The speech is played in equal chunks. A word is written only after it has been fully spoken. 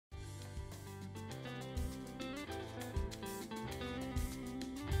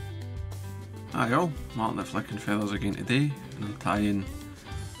Hi all, Martyn at Flicking Feathers again today, and I'm tying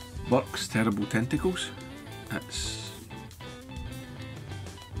Burk's Terrible Tentacles. It's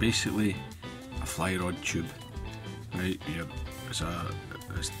basically a fly rod tube, right? It's a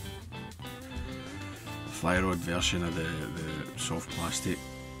fly rod version of the soft plastic.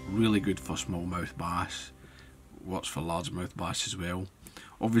 Really good for smallmouth bass, works for largemouth bass as well.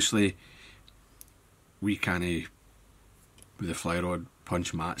 Obviously we can't, with the fly rod,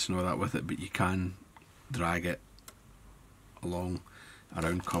 punch mats and all that with it, but you can drag it along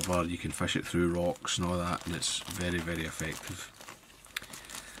around cover, you can fish it through rocks and all that, and it's very, very effective.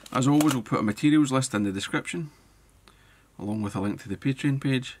 As always, we'll put a materials list in the description, along with a link to the Patreon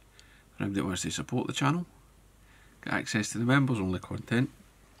page for anybody that wants to support the channel, get access to the members only content,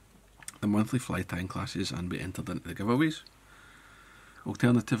 the monthly fly tying classes, and be entered into the giveaways.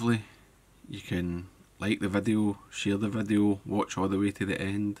 Alternatively, you can like the video, share the video, watch all the way to the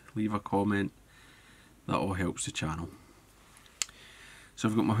end, leave a comment. That all helps the channel. So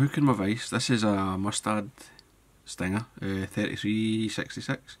I've got my hook and my vise. This is a mustard stinger,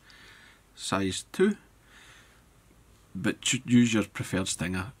 3366, size 2. But use your preferred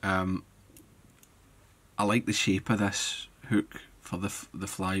stinger. I like the shape of this hook for the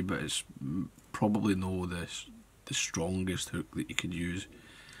fly, but it's probably not the strongest hook that you could use.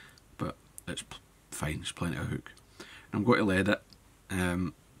 But it's fine, it's plenty of hook. I'm going to lead it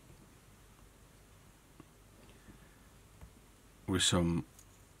with some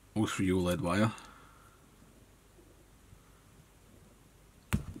 03 lead wire.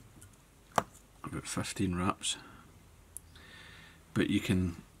 About 15 wraps. But you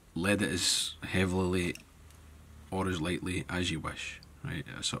can lead it as heavily or as lightly as you wish, right?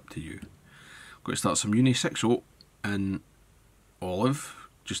 It's up to you. I'm going to start some Uni 6/0 in olive,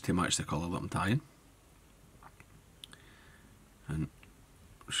 just to match the colour that I'm tying. And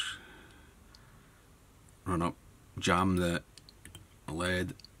run up, jam the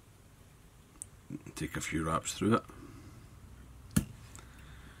lead, take a few wraps through it,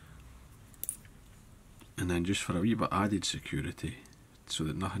 and then just for a wee bit added security, so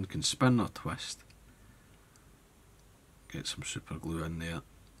that nothing can spin or twist, get some super glue in there.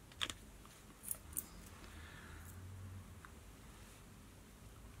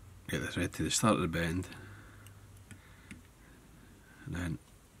 Get the thread to the start of the bend, and then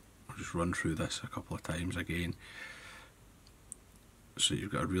I'll just run through this a couple of times again, so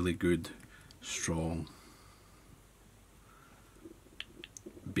you've got a really good, strong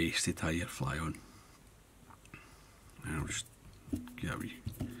base to tie your fly on. And I'll just give a wee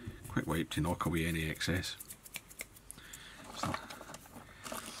quick wipe to knock away any excess. So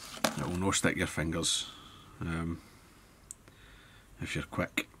it will not stick your fingers if you're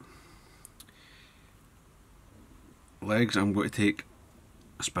quick. Legs, I'm going to take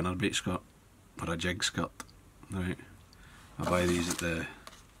a spinnerbait skirt or a jig skirt. Right, I buy these at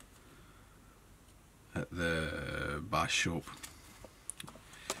the bass shop.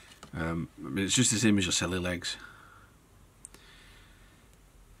 I mean, it's just the same as your Silli legs.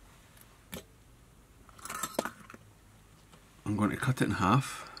 I'm going to cut it in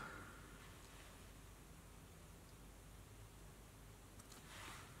half.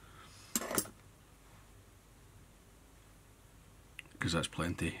 Because that's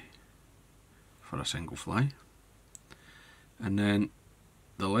plenty for a single fly. And then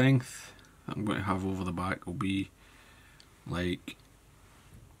the length that I'm going to have over the back will be like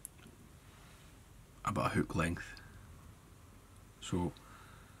about a hook length. So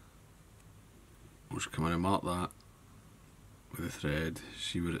I'll just come in and mark that with the thread,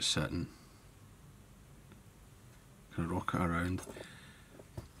 see where it's sitting, kind of rock it around.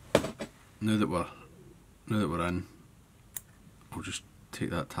 Now that we're in, I'll just take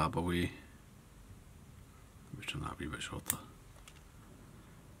that tab away, maybe turn that a wee bit shorter.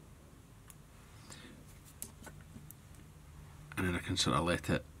 And then I can sort of let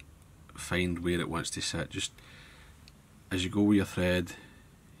it find where it wants to sit. Just as you go with your thread,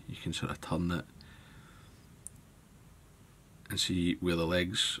 you can sort of turn it and see where the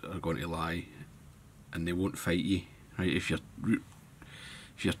legs are going to lie, and they won't fight you, right? If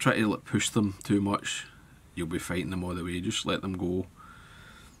you're trying to like push them too much, you'll be fighting them all the way. Just let them go,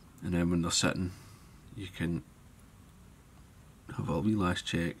 and then when they're sitting, you can have a wee last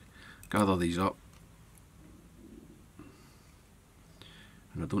check, gather these up,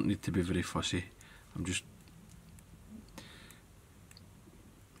 and I don't need to be very fussy. I'm just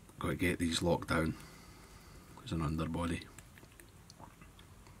got to get these locked down as an underbody.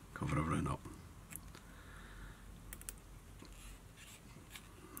 Cover everything up.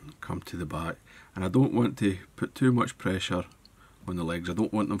 Come to the back, and I don't want to put too much pressure on the legs. I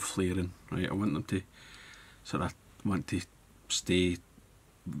don't want them flaring, right? I want them to stay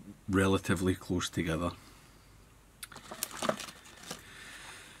relatively close together.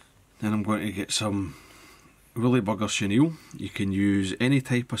 Then I'm going to get some woolly bugger chenille. You can use any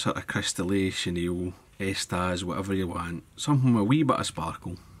type of sort of crystalline chenille, Estas, whatever you want. Something with a wee bit of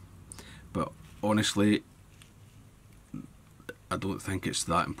sparkle. But honestly, I don't think it's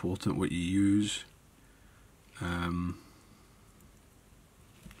that important what you use.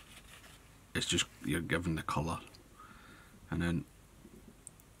 It's just you're given the colour. And then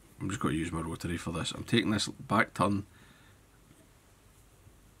I'm just going to use my rotary for this. I'm taking this back turn,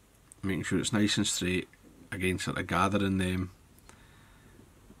 making sure it's nice and straight, again sort of gathering them,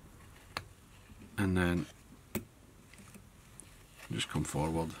 and then just come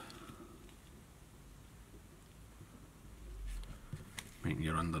forward, making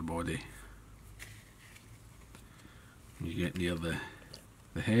your underbody. When you get near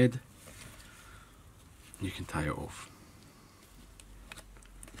the head, you can tie it off.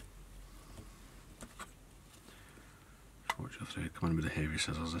 Watch your thread, come in with the heavy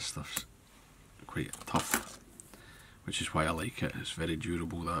scissors. This stuff's quite tough, which is why I like it. It's very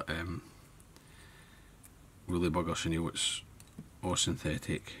durable, that woolly bugger chenille. It's all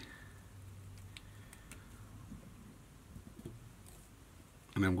synthetic.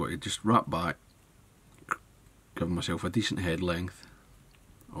 And I'm going to just wrap back, give myself a decent head length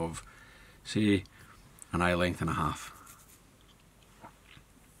of, say, an eye length and a half.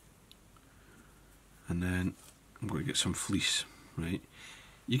 And then I'm going to get some fleece, right?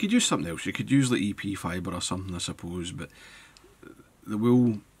 You could use something else. You could use like EP fibre or something, I suppose, but the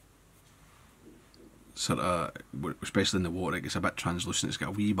wool sort of, especially in the water, it gets a bit translucent. It's got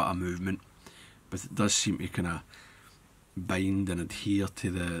a wee bit of movement, but it does seem to kind of bind and adhere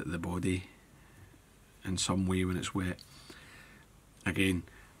to the body in some way when it's wet. Again,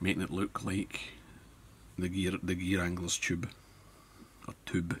 making it look like the gear angler's tube, or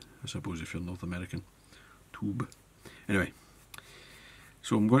tube, I suppose if you're North American. Tube. Anyway,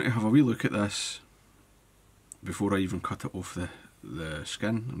 so I'm going to have a wee look at this before I even cut it off the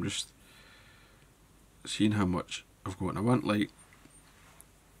skin. I'm just seeing how much I've got, and I want like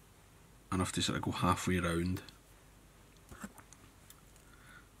enough to sort of go halfway round.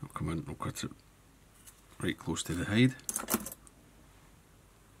 I'll come in, I'll cut it right close to the hide,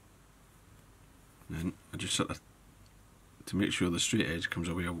 and then I just sort of, to make sure the straight edge comes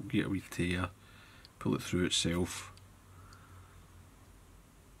away, I'll get a wee tear, pull it through itself,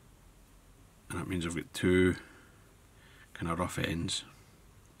 and that means I've got two kind of rough ends.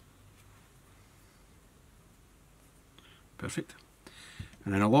 Perfect.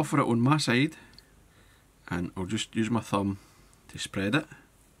 And then I'll offer it on my side, and I'll just use my thumb to spread it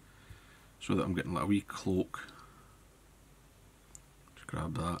so that I'm getting like a wee cloak. Just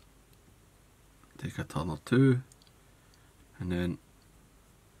grab that, take a turn or two, and then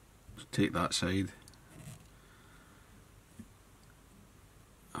take that side.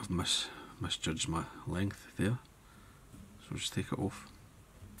 I've misjudged my length there, so just take it off.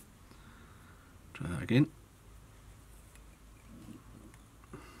 Try that again.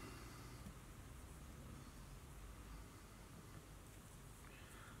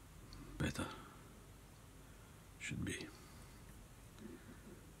 Better. Should be.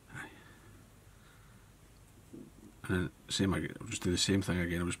 Aye. And then same again, I'll just do the same thing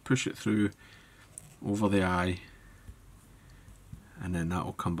again. I'll just push it through over the eye, and then that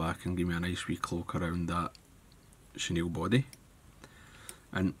will come back and give me a nice wee cloak around that chenille body.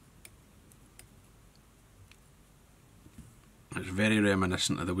 And it's very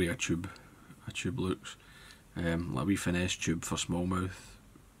reminiscent of the way a tube looks, like a wee finesse tube for smallmouth.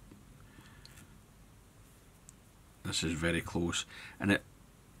 This is very close, and it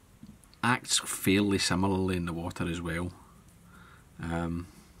acts fairly similarly in the water as well. You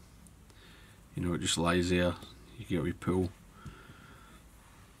know, it just lies there, you get a wee pull,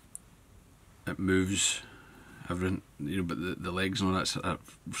 it moves, everything, you know, but the legs and all that sort of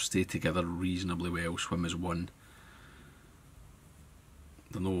stay together reasonably well, swim as one.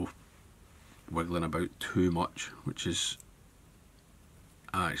 They're no wiggling about too much, which is,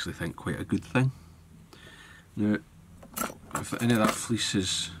 I actually think, quite a good thing. Now, if any of that fleece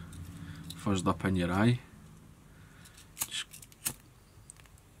is fuzzed up in your eye, just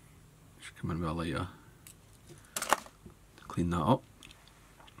come in with a lighter to clean that up.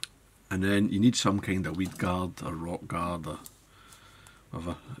 And then you need some kind of Weedguard or rock guard or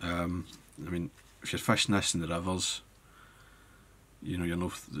whatever. I mean, if you're fishing this in the rivers, you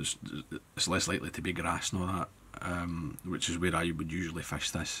know, it's less likely to be grass and all that, which is where I would usually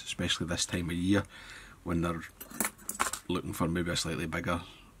fish this, especially this time of year when they're looking for maybe a slightly bigger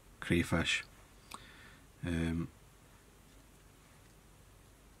crayfish,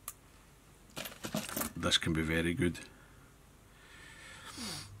 this can be very good.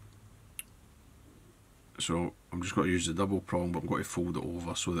 So I'm just going to use the double prong, but I'm going to fold it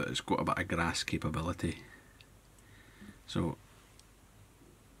over so that it's got a bit of grasp capability. So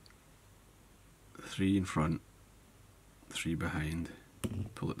 3 in front, 3 behind,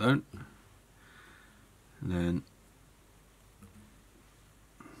 pull it down, and then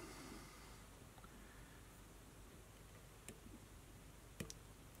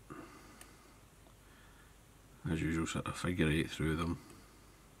as usual sort of figure 8 through them,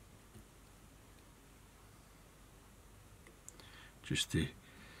 just to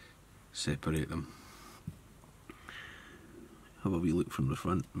separate them. Have a wee look from the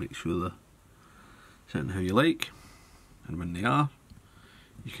front, make sure they're sitting how you like, and when they are,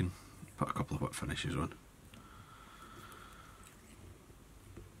 you can put a couple of whip finishes on.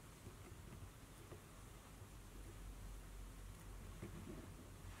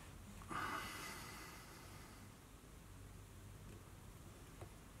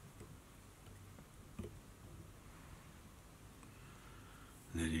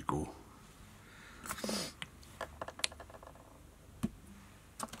 There you go.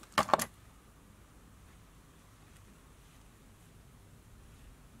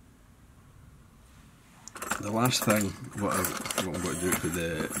 The last thing, what I'm going to do with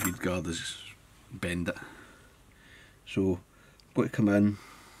the Weedguard is bend it. So I'm going to come in,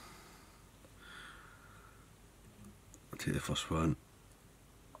 I'll take the first one,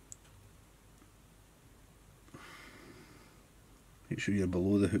 make sure you're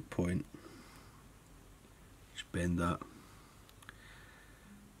below the hook point, just bend that,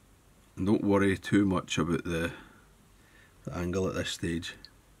 and don't worry too much about the angle at this stage.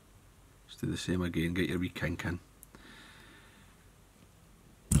 Just do the same again, get your wee kink in,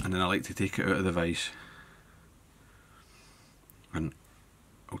 and then I like to take it out of the vise, and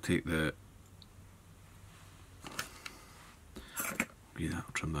I'll take the, I'll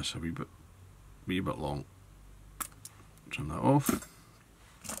trim this a wee bit long, trim that off,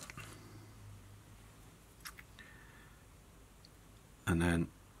 and then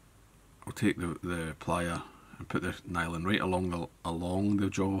I'll take the plier and put the nylon right along the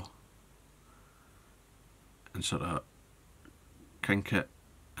jaw, and sort of kink it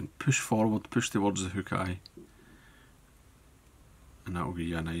and push forward, push towards the hook eye, and that will give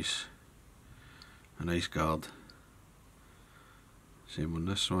you a nice guard. Same on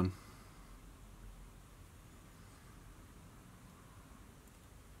this one.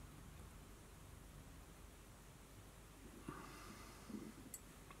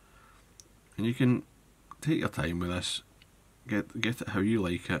 And you can take your time with this, get it how you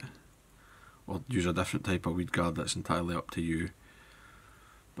like it, or use a different type of Weedguard, that's entirely up to you.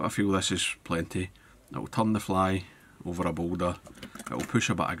 But I feel this is plenty. It will turn the fly over a boulder, it will push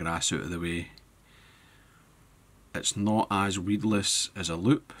a bit of grass out of the way. It's not as weedless as a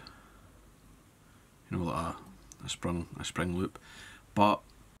loop, you know, like a spring loop, but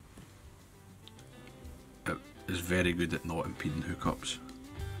it is very good at not impeding hookups,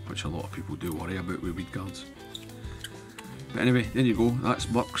 which a lot of people do worry about with Weedguards. But anyway, there you go, that's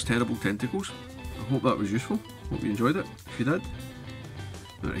Burk's Terrible Tentacles. I hope that was useful, hope you enjoyed it. If you did,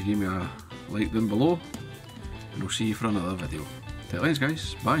 give me a like down below, and I'll see you for another video. Thanks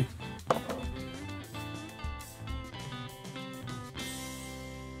guys, bye.